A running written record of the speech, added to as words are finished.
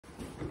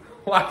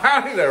Well,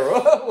 howdy there.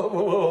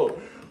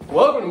 Whoa.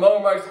 Welcome to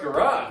Mower Mike's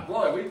garage.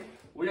 Boy,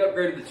 we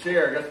upgraded the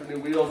chair. Got some new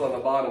wheels on the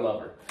bottom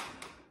of her.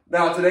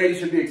 Now, today you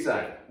should be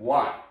excited.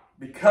 Why?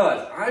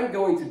 Because I'm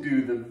going to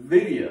do the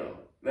video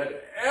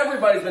that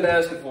everybody's been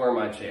asking for on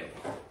my channel.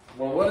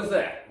 Well, what is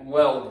that?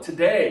 Well,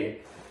 today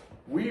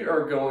we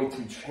are going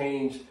to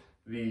change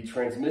the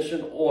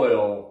transmission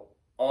oil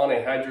on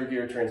a hydro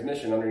gear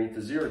transmission underneath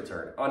the zero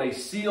turn on a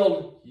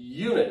sealed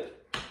unit.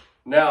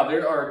 Now,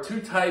 there are two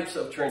types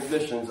of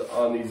transmissions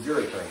on these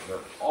zero turns. They're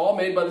all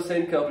made by the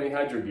same company,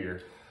 Hydro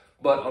Gear,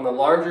 but on the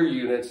larger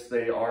units,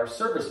 they are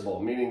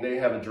serviceable, meaning they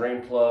have a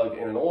drain plug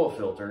and an oil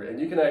filter, and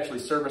you can actually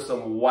service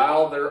them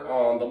while they're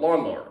on the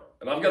lawnmower.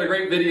 And I've got a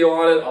great video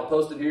on it. I'll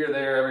post it here,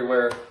 there,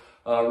 everywhere.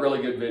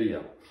 Really good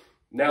video.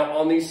 Now,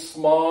 on these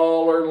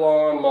smaller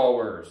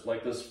lawnmowers,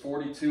 like this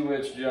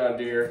 42-inch John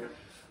Deere,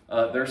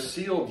 they're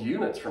sealed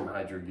units from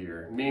Hydro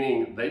Gear,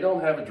 meaning they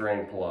don't have a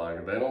drain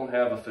plug, they don't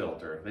have a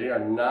filter. They are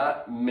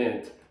not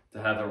meant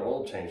to have their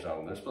oil changed on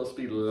them. They're supposed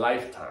to be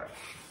lifetime.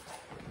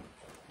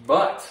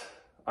 But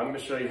I'm going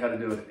to show you how to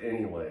do it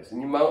anyways.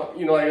 And Mower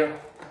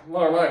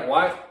Mike,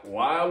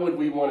 why would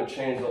we want to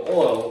change the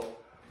oil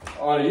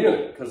on a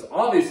unit? Because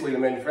obviously the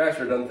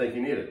manufacturer doesn't think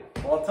you need it.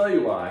 Well, I'll tell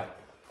you why.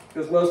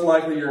 Because most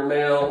likely you're a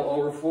male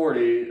over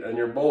 40 and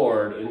you're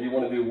bored and you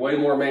want to do way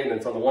more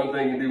maintenance on the one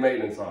thing you do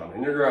maintenance on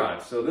in your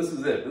garage. So this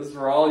is it. This is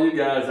for all you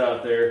guys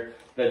out there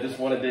that just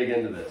want to dig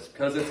into this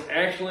because it's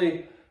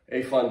actually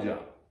a fun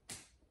job.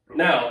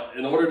 Now,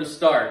 in order to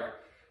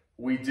start,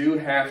 we do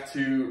have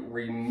to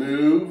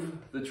remove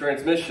the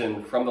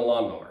transmission from the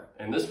lawnmower.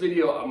 In this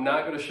video, I'm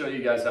not going to show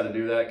you guys how to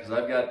do that because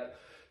I've got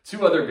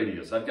two other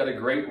videos. I've got a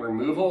great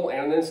removal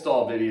and an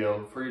install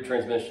video for your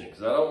transmission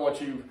because I don't want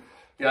you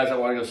guys, I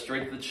want to go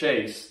straight to the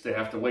chase to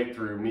have to wait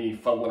through me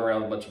fumbling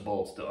around a bunch of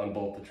bolts to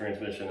unbolt the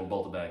transmission and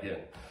bolt it back in.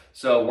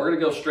 So we're going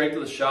to go straight to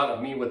the shot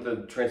of me with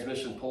the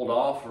transmission pulled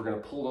off. We're going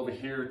to pull it over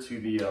here to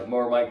the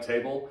Mower Mike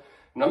table,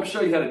 and I'm going to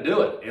show you how to do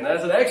it. And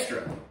as an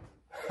extra,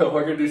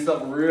 we're going to do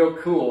something real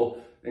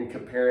cool in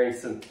comparing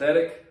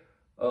synthetic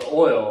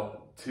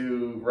oil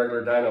to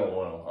regular dyno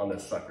oil on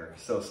this sucker.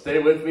 So stay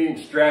with me and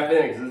strap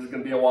in because this is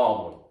going to be a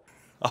wild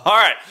one. All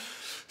right.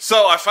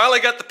 So I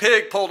finally got the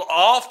pig pulled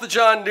off the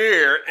John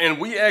Deere, and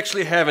we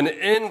actually have an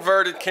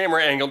inverted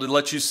camera angle to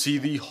let you see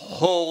the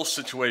whole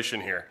situation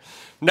here.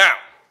 Now,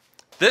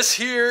 this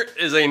here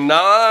is a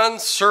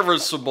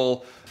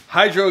non-serviceable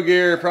Hydro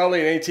Gear,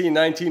 probably an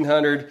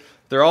 1900.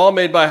 They're all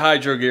made by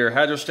Hydro Gear,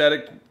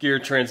 hydrostatic gear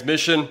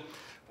transmission.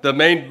 The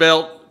main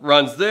belt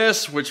runs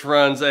this, which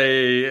runs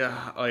a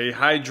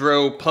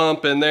hydro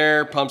pump in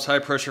there, pumps high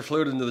pressure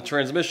fluid into the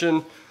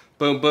transmission.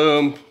 Boom,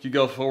 boom, you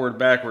go forward,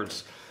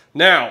 backwards.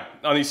 Now,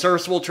 on these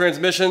serviceable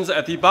transmissions,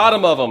 at the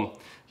bottom of them,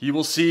 you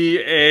will see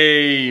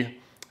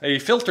a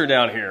filter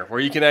down here where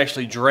you can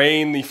actually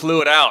drain the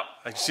fluid out.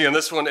 Like you see on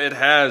this one, it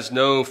has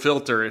no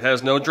filter. It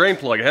has no drain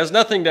plug. It has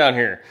nothing down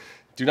here.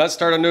 Do not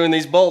start undoing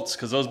these bolts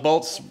because those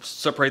bolts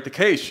separate the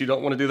case. You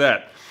don't want to do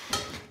that.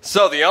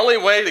 So the only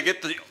way to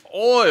get the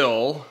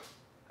oil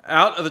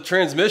out of the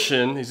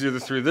transmission is either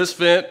through this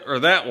vent or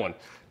that one.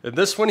 And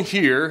this one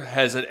here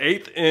has an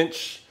 1/8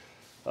 inch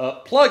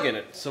plug in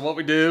it. So what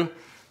we do,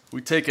 we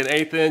take an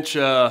 1/8 inch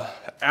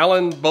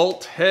Allen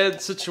bolt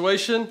head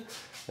situation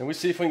and we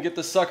see if we can get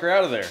this sucker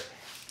out of there.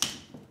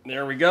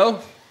 There we go.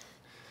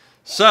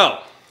 So,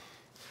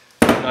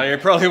 now you're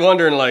probably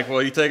wondering like,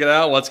 well, you take it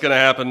out, what's gonna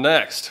happen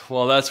next?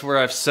 Well, that's where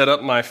I've set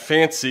up my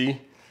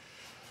fancy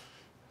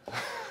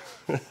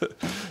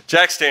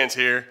jack stands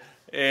here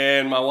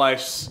and my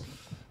wife's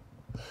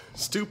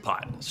stew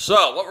pot.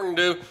 So what we're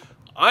gonna do,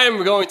 I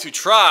am going to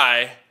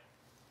try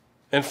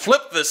and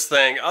flip this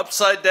thing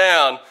upside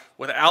down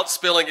without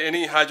spilling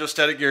any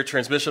hydrostatic gear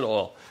transmission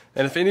oil.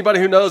 And if anybody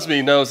who knows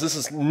me knows this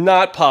is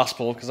not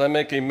possible because I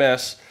make a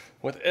mess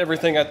with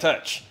everything I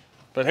touch.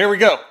 But here we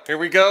go,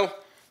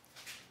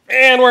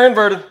 and we're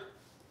inverted.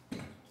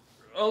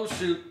 Oh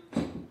shoot.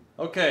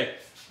 Okay,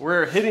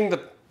 we're hitting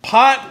the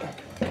pot.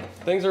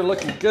 Things are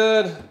looking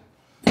good.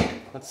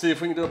 Let's see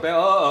if we can do it.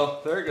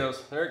 Uh-oh, there it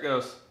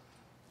goes.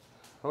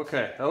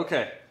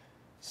 Okay.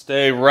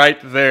 Stay right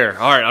there.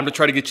 All right, I'm gonna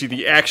try to get you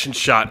the action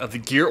shot of the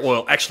gear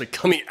oil actually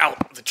coming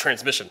out of the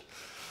transmission.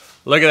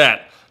 Look at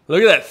that.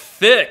 Look at that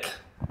thick,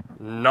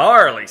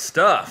 gnarly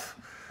stuff.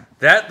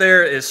 That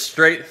there is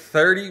straight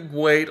 30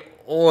 weight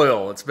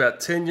oil. It's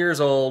about 10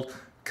 years old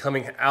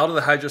coming out of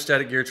the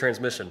hydrostatic gear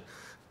transmission,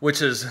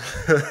 which is,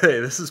 hey,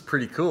 this is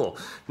pretty cool.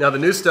 Now the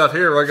new stuff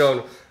here, we're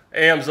going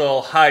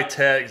AMSOIL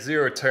high-tech,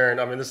 zero turn.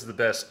 I mean, this is the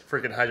best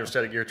freaking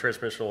hydrostatic gear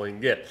transmission oil you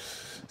can get.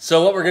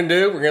 So what we're going to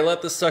do, we're going to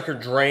let this sucker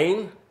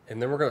drain,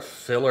 and then we're going to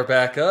fill her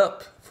back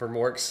up for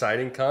more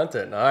exciting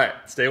content. All right,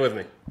 stay with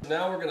me.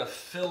 Now we're going to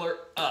fill her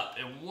up.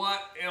 And what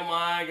am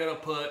I going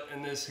to put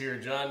in this here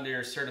John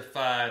Deere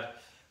certified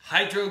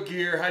Hydro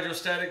Gear,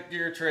 hydrostatic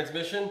gear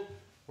transmission?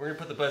 We're going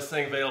to put the best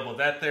thing available.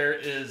 That there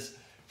is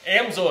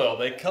AMSOIL.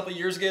 A couple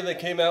years ago, they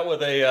came out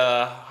with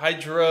a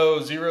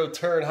hydro, zero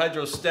turn,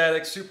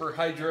 hydrostatic, super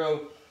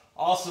hydro,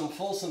 awesome,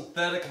 full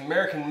synthetic,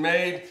 American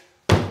made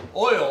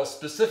oil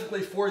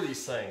specifically for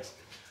these things.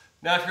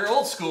 Now, if you're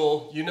old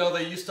school, you know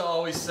they used to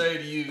always say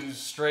to use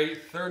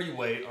straight 30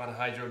 weight on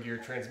hydro gear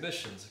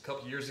transmissions. A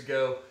couple years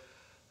ago,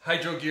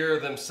 Hydro Gear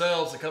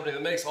themselves, the company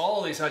that makes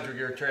all of these hydro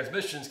gear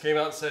transmissions, came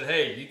out and said,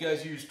 hey, you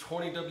guys use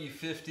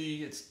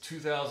 20W50, it's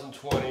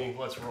 2020,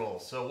 let's roll.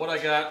 So what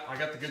I got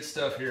the good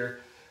stuff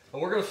here,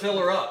 and we're gonna fill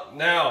her up.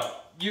 Now,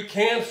 you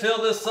can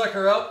fill this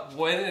sucker up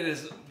when it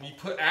is,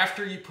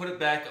 after you put it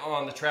back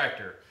on the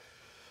tractor.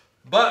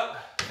 But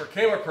for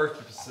camera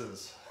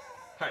purposes,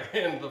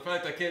 and the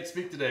fact I can't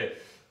speak today,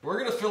 we're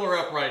gonna fill her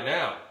up right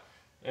now.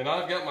 And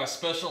I've got my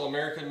special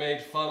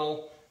American-made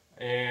funnel,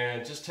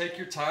 and just take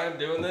your time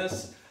doing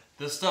this.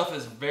 This stuff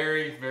is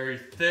very, very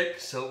thick,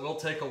 so it will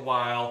take a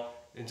while.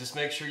 And just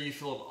make sure you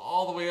fill it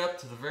all the way up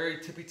to the very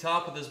tippy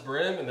top of this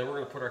brim, and then we're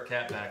gonna put our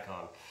cap back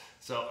on.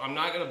 So I'm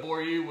not gonna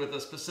bore you with the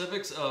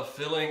specifics of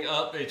filling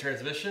up a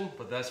transmission,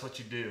 but that's what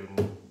you do.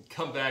 And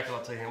come back and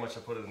I'll tell you how much I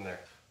put in there.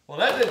 Well,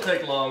 that didn't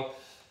take long.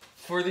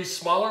 For these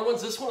smaller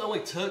ones, this one only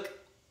took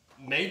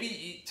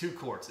maybe 2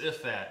 quarts,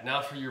 if that.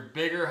 Now for your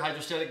bigger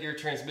hydrostatic gear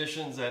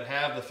transmissions that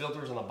have the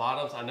filters on the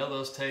bottoms, I know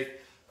those take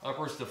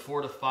upwards to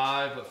 4 to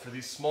 5, but for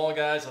these small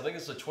guys, I think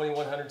it's a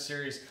 2100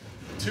 series,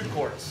 2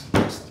 quarts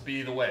used to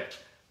be the way.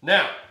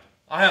 Now,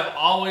 I have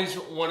always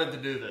wanted to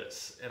do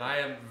this, and I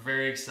am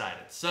very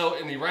excited. So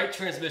in the right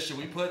transmission,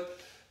 we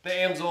put the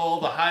AMSOIL,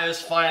 the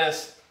highest,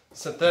 finest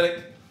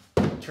synthetic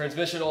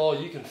transmission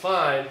oil you can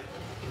find,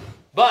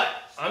 but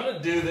I'm gonna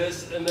do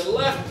this in the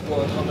left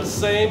one on the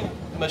same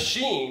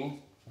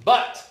machine,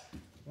 but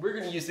we're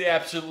gonna use the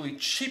absolutely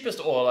cheapest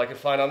oil I could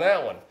find on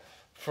that one.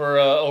 For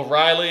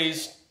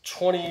O'Reilly's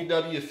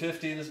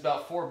 20W50, this is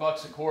about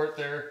 $4 a quart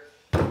there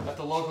at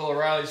the local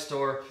O'Reilly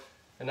store.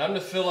 And I'm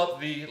gonna fill up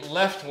the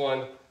left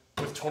one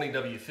with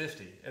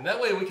 20W50. And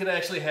that way we can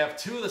actually have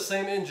 2 of the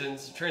same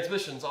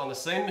transmissions on the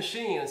same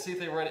machine and see if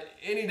they run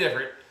any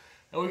different.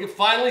 And we can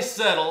finally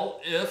settle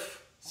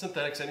if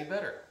synthetic's any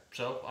better.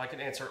 So I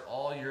can answer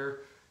all your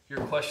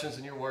questions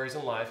and your worries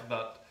in life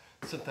about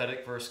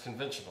synthetic versus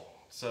conventional.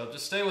 So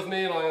just stay with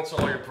me and I'll answer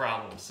all your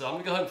problems. So I'm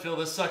gonna go ahead and fill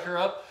this sucker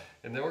up,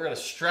 and then we're gonna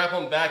strap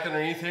them back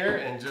underneath here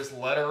and just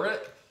let her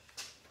rip.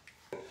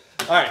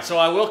 All right, so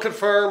I will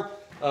confirm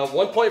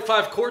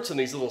 1.5 quarts in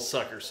these little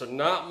suckers, so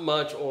not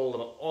much oil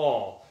at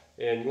all.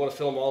 And you wanna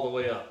fill them all the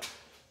way up.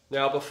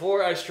 Now,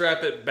 before I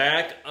strap it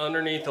back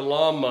underneath the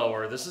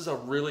lawnmower, this is a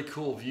really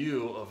cool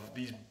view of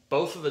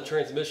both of the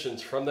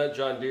transmissions from that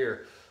John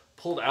Deere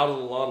pulled out of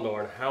the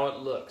lawnmower and how it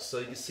looks. So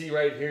you can see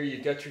right here,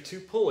 you've got your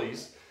 2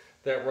 pulleys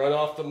that run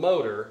off the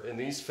motor, and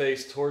these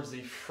face towards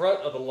the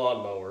front of the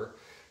lawnmower.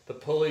 The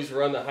pulleys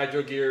run the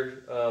hydro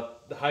gear,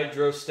 the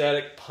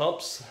hydrostatic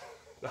pumps,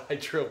 the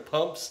hydro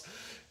pumps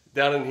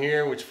down in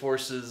here, which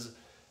forces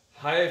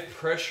high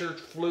pressure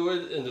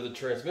fluid into the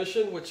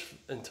transmission, which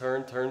in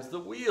turn turns the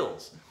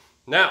wheels.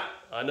 Now,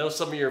 I know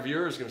some of your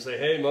viewers are going to say,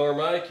 hey, Mower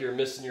Mike, you're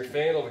missing your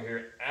fan over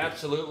here.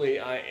 Absolutely,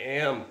 I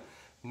am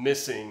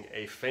missing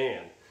a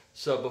fan.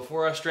 So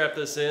before I strap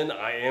this in,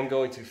 I am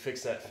going to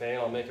fix that fan.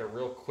 I'll make a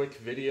real quick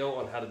video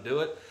on how to do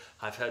it.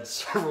 I've had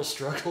several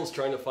struggles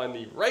trying to find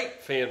the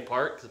right fan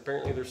part, because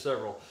apparently there's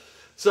several.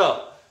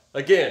 So,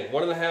 again,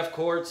 1.5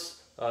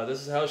 quarts.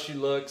 This is how she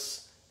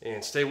looks.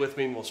 And stay with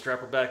me and we'll strap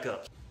her back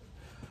up.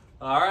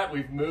 All right,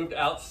 we've moved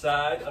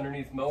outside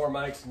underneath Mower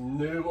Mike's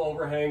new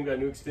overhang. Got a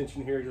new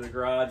extension here to the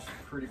garage.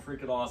 Pretty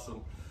freaking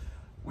awesome.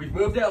 We've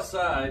moved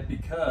outside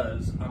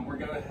because we're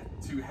going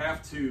to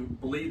have to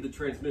bleed the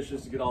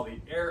transmissions to get all the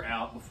air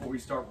out before we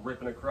start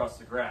ripping across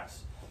the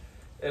grass.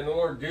 And in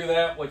order to do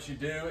that, what you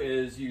do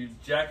is you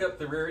jack up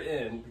the rear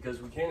end,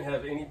 because we can't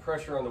have any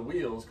pressure on the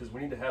wheels, because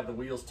we need to have the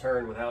wheels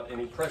turned without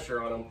any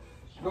pressure on them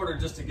in order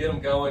just to get them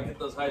going, get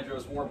those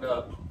hydros warmed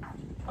up.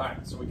 All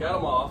right, so we got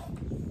them off.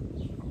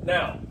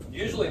 Now,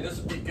 usually this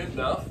would be good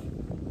enough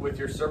with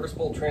your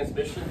serviceable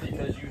transmission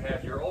because you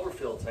have your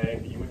overfill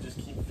tank. You would just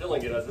keep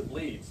filling it as it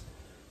bleeds.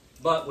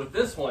 But with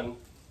this one,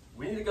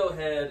 we need to go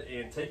ahead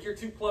and take your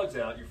 2 plugs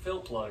out, your fill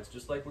plugs,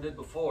 just like we did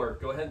before.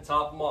 Go ahead and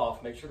top them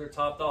off, make sure they're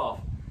topped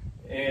off.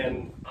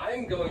 And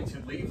I'm going to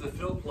leave the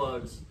fill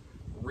plugs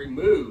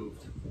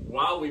removed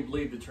while we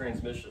bleed the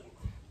transmission,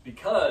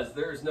 because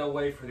there is no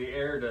way for the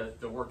air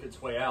to work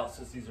its way out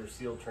since these are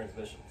sealed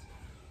transmissions.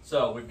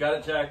 So we've got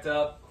it jacked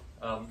up.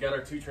 We've got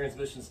our 2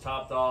 transmissions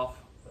topped off.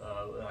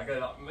 I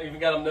even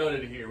got them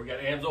noted here. We got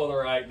AMSOIL on the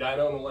right,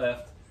 dyno on the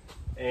left.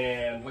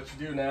 And what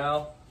you do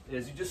now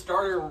is you just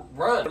start her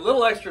run. A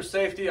little extra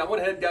safety, I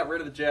went ahead and got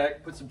rid of the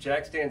jack, put some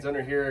jack stands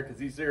under here because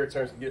these zero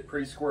turns can get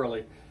pretty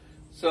squirrely.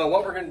 So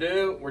what we're gonna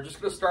do, we're just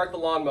gonna start the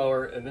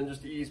lawnmower and then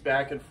just ease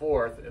back and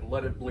forth and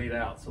let it bleed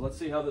out. So let's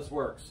see how this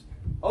works.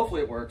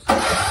 Hopefully it works.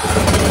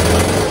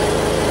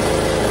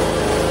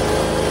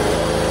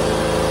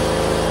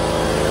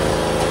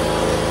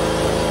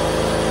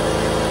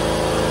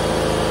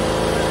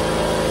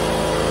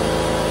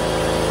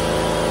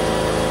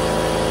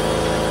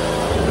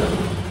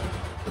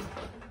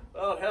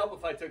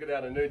 I took it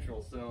out of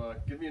neutral, so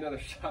give me another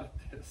shot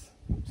at this.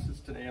 I'm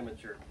just an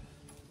amateur.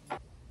 All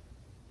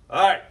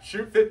right,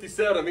 shoot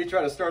 57 of me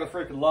trying to start a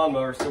freaking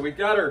lawnmower. So we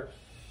got her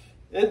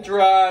in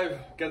drive,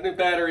 got a new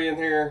battery in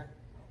here,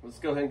 let's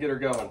go ahead and get her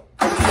going.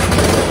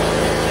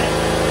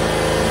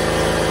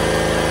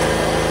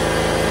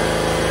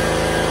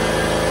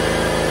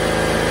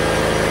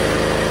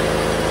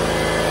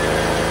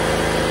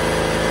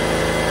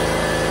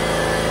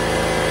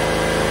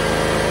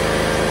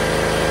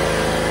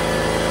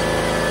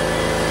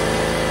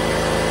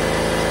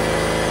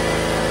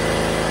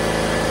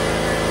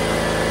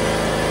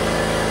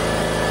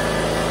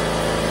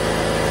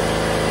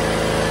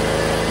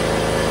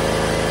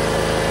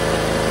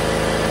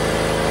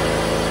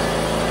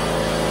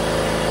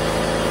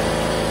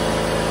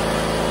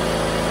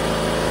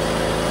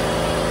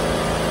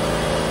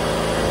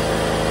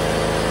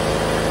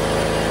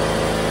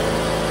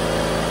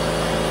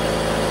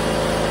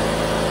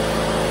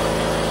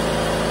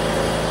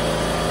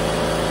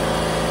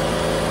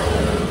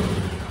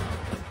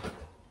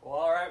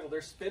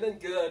 They're spinning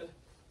good,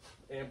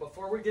 and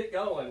before we get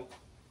going,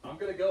 I'm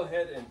going to go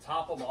ahead and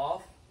top them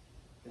off,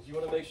 because you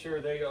want to make sure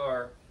they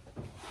are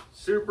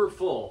super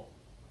full.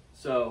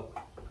 So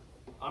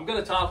I'm going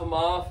to top them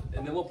off,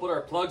 and then we'll put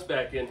our plugs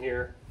back in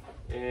here,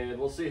 and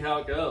we'll see how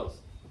it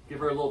goes. Give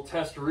her a little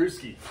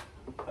test-rooski.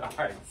 All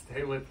right,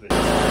 stay with me.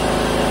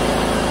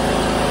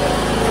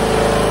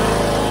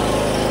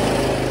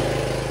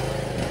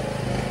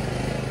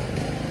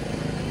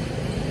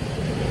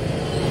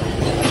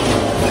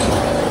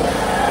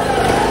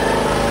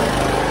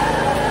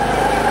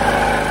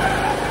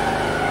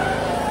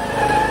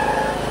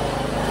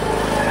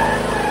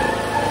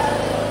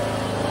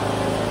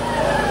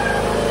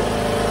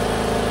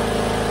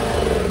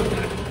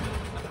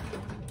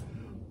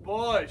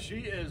 She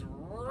is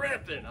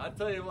ripping. I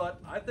tell you what,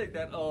 I think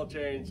that oil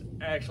change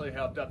actually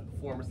helped out the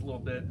performance a little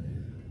bit.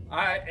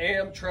 I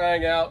am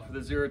trying out for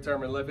the Zero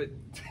Turn and Lift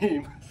It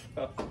team.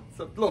 So it's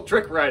a little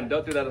trick riding.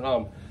 Don't do that at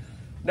home.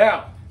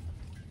 Now,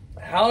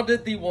 how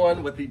did the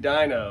one with the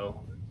dyno,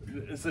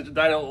 since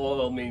dyno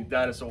oil means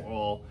dinosaur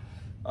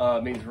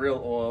oil, means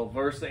real oil,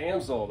 versus the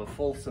AMSOIL, the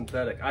full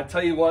synthetic. I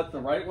tell you what, the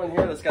right one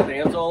here that's got the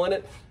AMSOIL in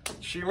it,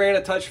 she ran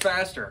a touch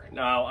faster.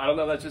 Now, I don't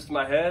know if that's just in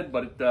my head,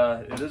 but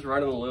it is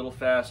running a little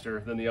faster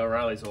than the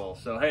O'Reilly's oil.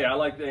 So, hey, I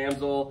like the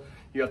AMSOIL.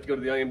 You have to go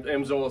to the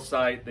AMSOIL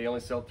site. They only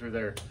sell it through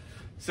there.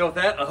 So with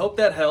that, I hope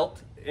that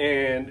helped.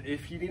 And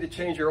if you need to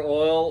change your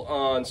oil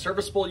on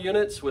serviceable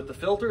units with the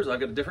filters,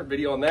 I've got a different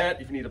video on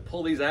that. If you need to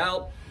pull these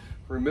out,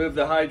 remove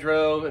the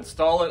hydro,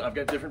 install it, I've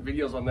got different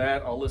videos on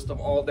that. I'll list them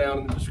all down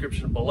in the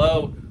description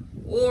below,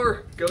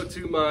 or go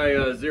to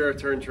my Zero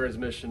Turn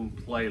Transmission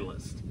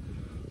playlist.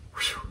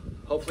 Whew.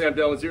 Hopefully I'm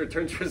done with Zero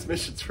Turn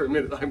Transmissions for a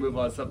minute. I move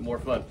on to something more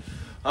fun.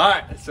 All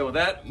right, so with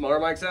that, Mower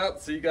Mike's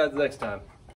out. See you guys next time.